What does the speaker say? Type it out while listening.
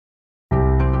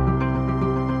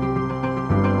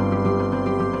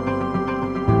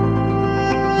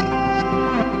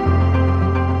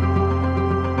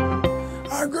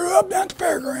up down at the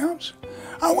fairgrounds.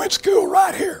 I went to school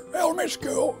right here, elementary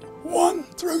school, 1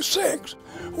 through 6,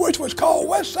 which was called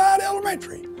West Side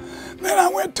Elementary. Then I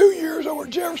went 2 years over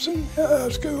at Jefferson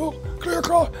School, clear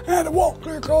across, and I had to walk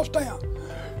clear across town.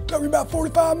 It took me about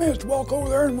 45 minutes to walk over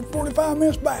there and 45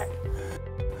 minutes back.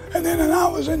 And then I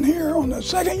was in here on the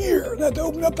 2nd year that they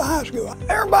opened up the high school.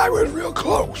 Everybody was real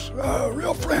close,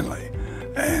 real friendly.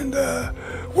 And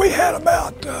we had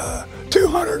about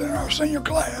 200 in our senior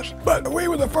class, but we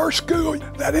were the first school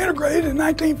that integrated in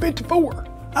 1954.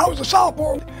 I was a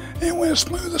sophomore, and it went as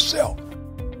smooth as silk.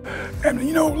 And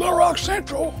you know, Little Rock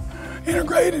Central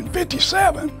integrated in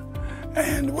 57,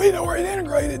 and we'd already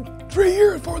integrated 3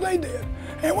 years before they did.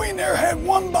 And we never had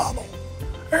one bobble.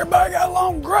 Everybody got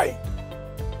along great.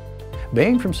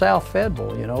 Being from South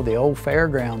Fayetteville, you know, the old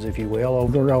fairgrounds, if you will,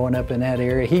 growing up in that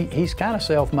area, he's kind of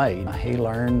self-made. He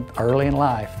learned early in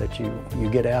life that you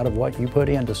get out of what you put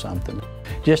into something.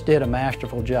 Just did a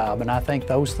masterful job, and I think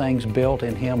those things built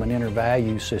in him an inner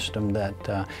value system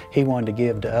that he wanted to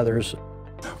give to others.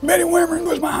 Benny Wimmer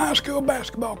was my high school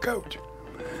basketball coach.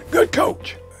 Good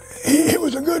coach. He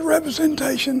was a good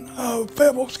representation of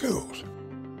Fayetteville schools.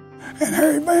 And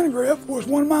Harry Vandegrift was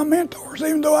one of my mentors,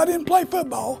 even though I didn't play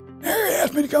football. Harry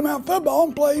asked me to come out in football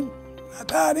and play a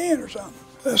tight end or something.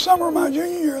 The summer of my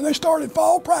junior year, they started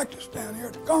fall practice down here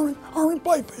at the Army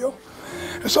playfield.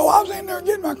 And so I was in there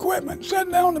getting my equipment,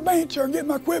 sitting down on the bench or getting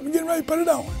my equipment, getting ready to put it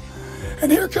on.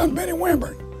 And here comes Benny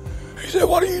Wimber. He said,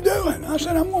 "What are you doing?" I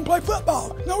said, "I'm going to play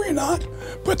football." "No, you're not.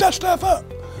 Put that stuff up.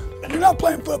 You're not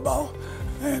playing football."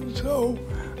 And so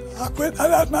I quit.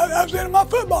 I was into my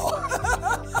football.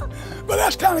 But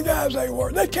that's the kind of guys they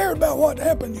were. They cared about what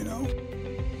happened, you know.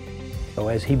 So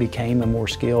as he became a more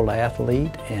skilled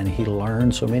athlete and he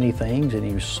learned so many things and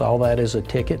he saw that as a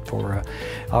ticket for an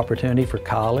opportunity for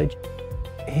college,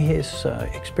 his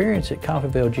experience at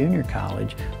Coffeyville Junior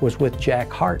College was with Jack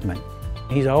Hartman.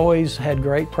 He's always had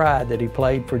great pride that he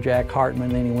played for Jack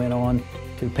Hartman, then he went on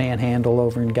to Panhandle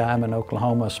over in Guyman,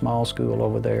 Oklahoma, a small school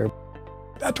over there.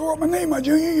 I tore up my knee my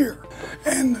junior year,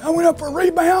 and I went up for a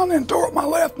rebound and tore up my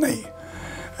left knee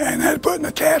and had to put in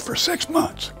a cast for 6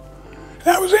 months.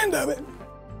 That was the end of it.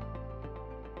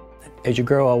 As you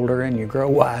grow older and you grow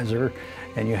wiser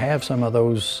and you have some of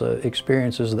those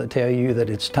experiences that tell you that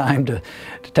it's time to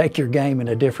take your game in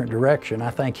a different direction,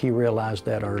 I think he realized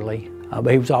that early.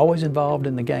 But he was always involved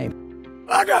in the game.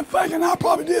 I got thinking I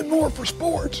probably did more for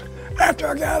sports after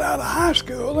I got out of high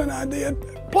school than I did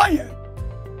playing.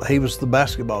 He was the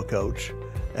basketball coach,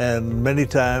 and many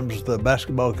times the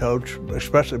basketball coach,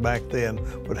 especially back then,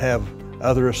 would have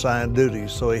other assigned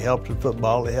duties. So he helped in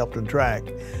football, he helped in track.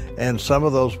 And some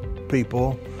of those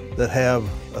people that have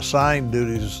assigned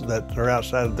duties that are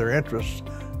outside of their interests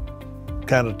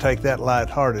kind of take that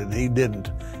lighthearted. He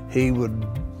didn't. He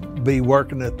would be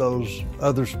working at those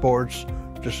other sports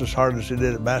just as hard as he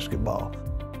did at basketball.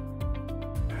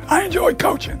 I enjoyed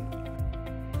coaching.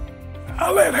 I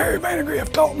let Harry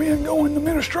Vandegrift talk me into going into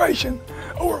administration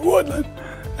over at Woodland,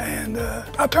 and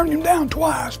I turned him down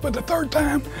twice, but the third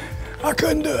time I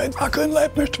couldn't do it. I couldn't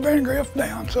let Mr. Vandegrift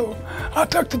down, so I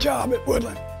took the job at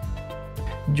Woodland.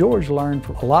 George learned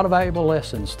a lot of valuable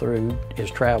lessons through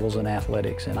his travels in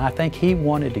athletics, and I think he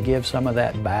wanted to give some of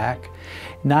that back,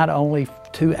 not only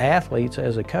to athletes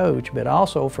as a coach, but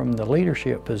also from the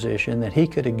leadership position that he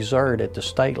could exert at the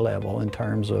state level in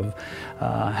terms of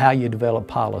how you develop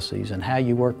policies and how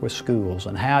you work with schools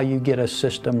and how you get a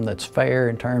system that's fair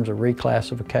in terms of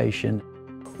reclassification.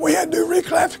 We had to do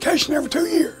reclassification every 2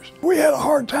 years. We had a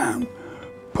hard time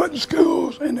putting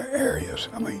schools in their areas.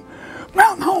 I mean,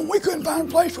 Mountain Home, we couldn't find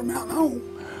a place for Mountain Home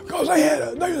because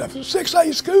they was a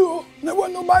 6A school and there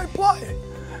wasn't nobody to play.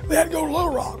 They had to go to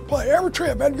Little Rock, play. Every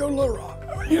trip had to go to Little Rock.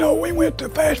 You know, we went to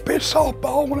fast pitch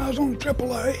softball when I was on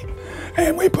AAA,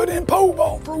 and we put in pole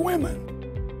vault for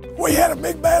women. We had a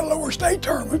big battle over state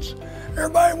tournaments.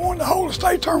 Everybody wanted to hold a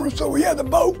state tournament, so we had to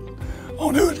vote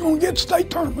on who was going to get state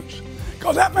tournaments,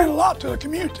 because that meant a lot to the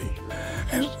community.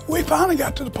 And we finally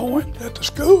got to the point that the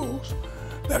schools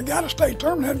that got a state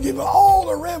tournament had to give all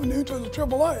their revenue to the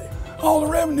AAA, all the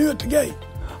revenue at the gate,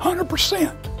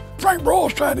 100%. Frank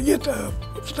Broyles tried to get the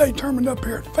state tournament up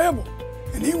here at Fayetteville,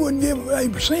 and he wouldn't give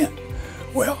 8%.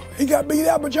 Well, he got beat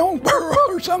out by Jonesboro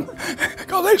or something,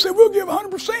 because they said, we'll give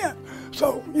 100%.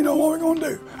 So, you know what we're going to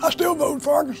do? I still voted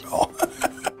for Arkansas.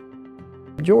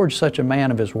 George's such a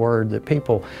man of his word that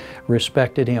people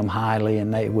respected him highly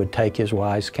and they would take his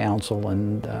wise counsel.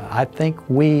 And I think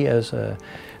we as a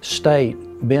state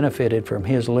benefited from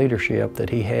his leadership that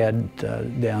he had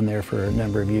down there for a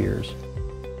number of years.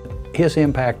 His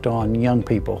impact on young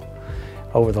people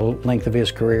over the length of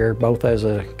his career, both as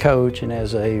a coach and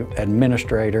as a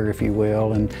administrator, if you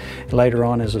will, and later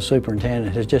on as a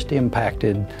superintendent, has just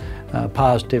impacted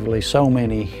positively so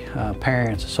many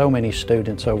parents, so many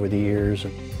students over the years.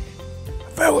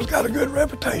 Fayetteville's got a good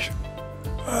reputation.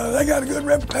 They got a good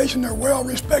reputation. They're well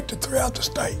respected throughout the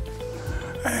state.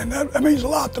 And that means a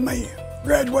lot to me.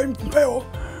 Graduating from Fayetteville,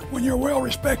 when you're well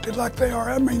respected like they are,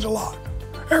 that means a lot.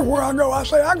 Everywhere I go, I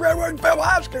say, I graduated from Fayetteville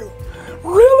High School.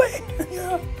 Really?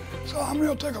 Yeah. So I'm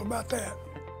real tickled about that.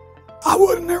 I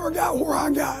would have never got where I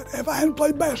got if I hadn't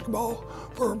played basketball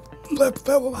for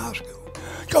Fayetteville High School.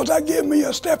 Because that gave me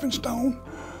a stepping stone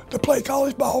to play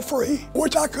college ball free,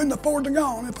 which I couldn't afford to go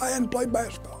on if I hadn't played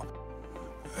basketball.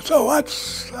 So I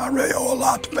really owe a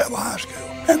lot to Fayetteville High School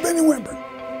and Benny Wimburn.